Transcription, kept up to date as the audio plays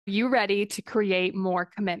You ready to create more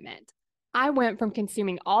commitment? I went from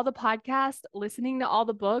consuming all the podcasts, listening to all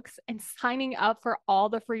the books, and signing up for all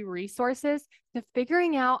the free resources to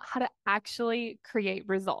figuring out how to actually create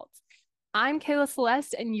results. I'm Kayla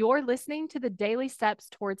Celeste, and you're listening to the Daily Steps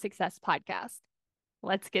Toward Success podcast.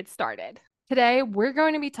 Let's get started. Today, we're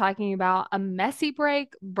going to be talking about a messy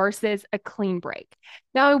break versus a clean break.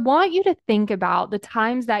 Now, I want you to think about the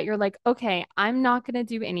times that you're like, okay, I'm not going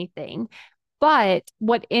to do anything. But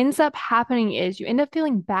what ends up happening is you end up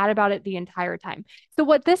feeling bad about it the entire time. So,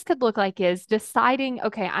 what this could look like is deciding,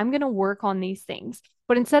 okay, I'm going to work on these things.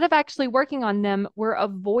 But instead of actually working on them, we're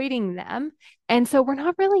avoiding them. And so we're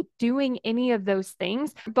not really doing any of those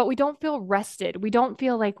things, but we don't feel rested. We don't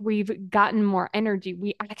feel like we've gotten more energy.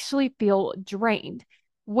 We actually feel drained.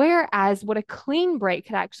 Whereas what a clean break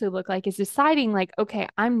could actually look like is deciding, like, okay,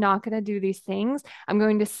 I'm not going to do these things. I'm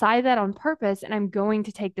going to decide that on purpose, and I'm going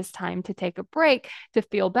to take this time to take a break, to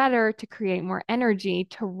feel better, to create more energy,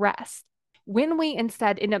 to rest. When we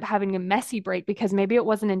instead end up having a messy break because maybe it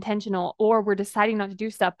wasn't intentional or we're deciding not to do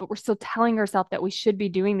stuff, but we're still telling ourselves that we should be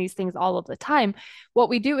doing these things all of the time, what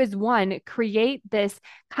we do is one, create this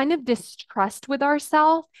kind of distrust with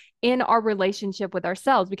ourselves in our relationship with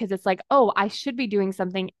ourselves because it's like, oh, I should be doing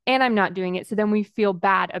something and I'm not doing it. So then we feel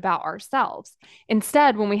bad about ourselves.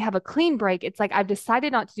 Instead, when we have a clean break, it's like, I've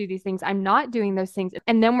decided not to do these things. I'm not doing those things.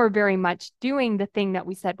 And then we're very much doing the thing that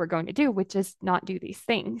we said we're going to do, which is not do these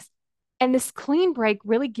things. And this clean break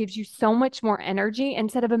really gives you so much more energy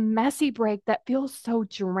instead of a messy break that feels so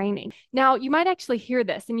draining. Now, you might actually hear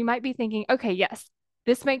this and you might be thinking, okay, yes,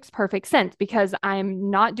 this makes perfect sense because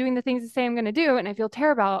I'm not doing the things I say I'm going to do and I feel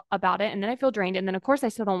terrible about it. And then I feel drained. And then, of course, I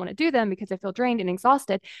still don't want to do them because I feel drained and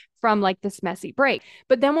exhausted from like this messy break.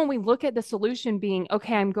 But then when we look at the solution being,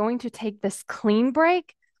 okay, I'm going to take this clean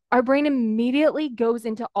break, our brain immediately goes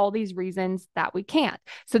into all these reasons that we can't.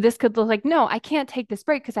 So this could look like, no, I can't take this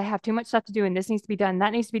break because I have too much stuff to do and this needs to be done,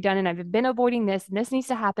 that needs to be done, and I've been avoiding this and this needs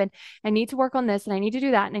to happen. I need to work on this and I need to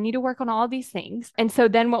do that and I need to work on all these things. And so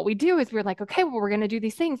then what we do is we're like, okay, well, we're going to do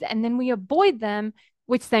these things and then we avoid them,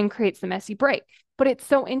 which then creates the messy break. But it's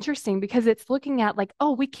so interesting because it's looking at like,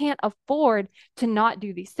 oh, we can't afford to not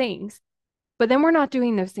do these things, but then we're not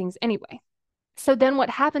doing those things anyway. So then what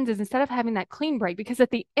happens is instead of having that clean break, because at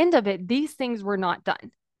the end of it, these things were not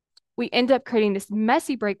done, we end up creating this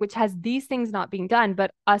messy break, which has these things not being done,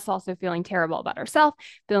 but us also feeling terrible about ourselves,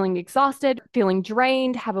 feeling exhausted, feeling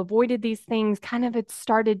drained, have avoided these things. Kind of it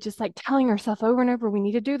started just like telling ourselves over and over, we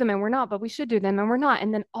need to do them and we're not, but we should do them and we're not.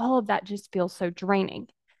 And then all of that just feels so draining.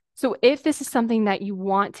 So if this is something that you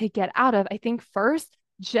want to get out of, I think first,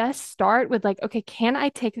 just start with like, okay, can I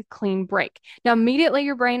take a clean break? Now, immediately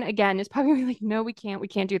your brain again is probably like, no, we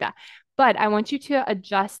can't do that. But I want you to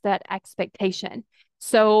adjust that expectation.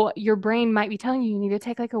 So your brain might be telling you you need to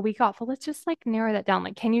take like a week off. Well, let's just like narrow that down.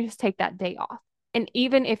 Like, can you just take that day off? And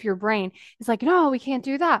even if your brain is like, no, we can't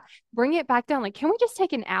do that, bring it back down. Like, can we just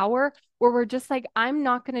take an hour where we're just like, I'm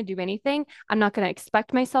not going to do anything. I'm not going to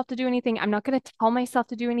expect myself to do anything. I'm not going to tell myself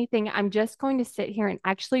to do anything. I'm just going to sit here and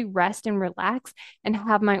actually rest and relax and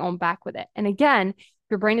have my own back with it. And again,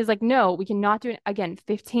 your brain is like, no, we cannot do it again,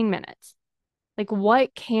 15 minutes. Like,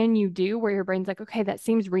 what can you do where your brain's like, okay, that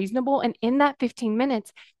seems reasonable. And in that 15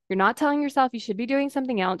 minutes, you're not telling yourself you should be doing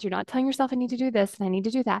something else. You're not telling yourself I need to do this and I need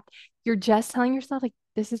to do that. You're just telling yourself, like,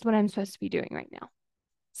 this is what I'm supposed to be doing right now,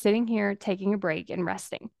 sitting here, taking a break and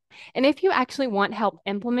resting. And if you actually want help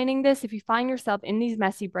implementing this, if you find yourself in these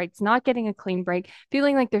messy breaks, not getting a clean break,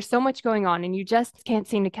 feeling like there's so much going on and you just can't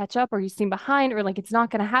seem to catch up or you seem behind or like it's not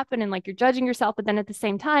going to happen and like you're judging yourself, but then at the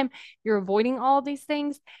same time, you're avoiding all of these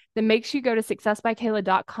things, then make sure you go to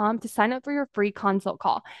successbykayla.com to sign up for your free consult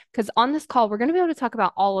call. Because on this call, we're going to be able to talk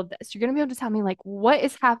about all of this. You're going to be able to tell me like what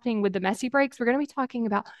is happening with the messy breaks. We're going to be talking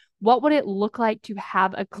about what would it look like to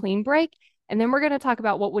have a clean break, and then we're going to talk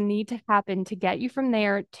about what would need to happen to get you from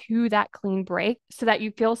there to that clean break so that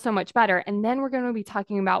you feel so much better. And then we're going to be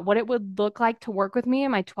talking about what it would look like to work with me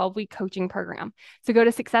in my 12-week coaching program. So go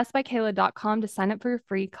to successbykayla.com to sign up for your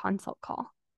free consult call.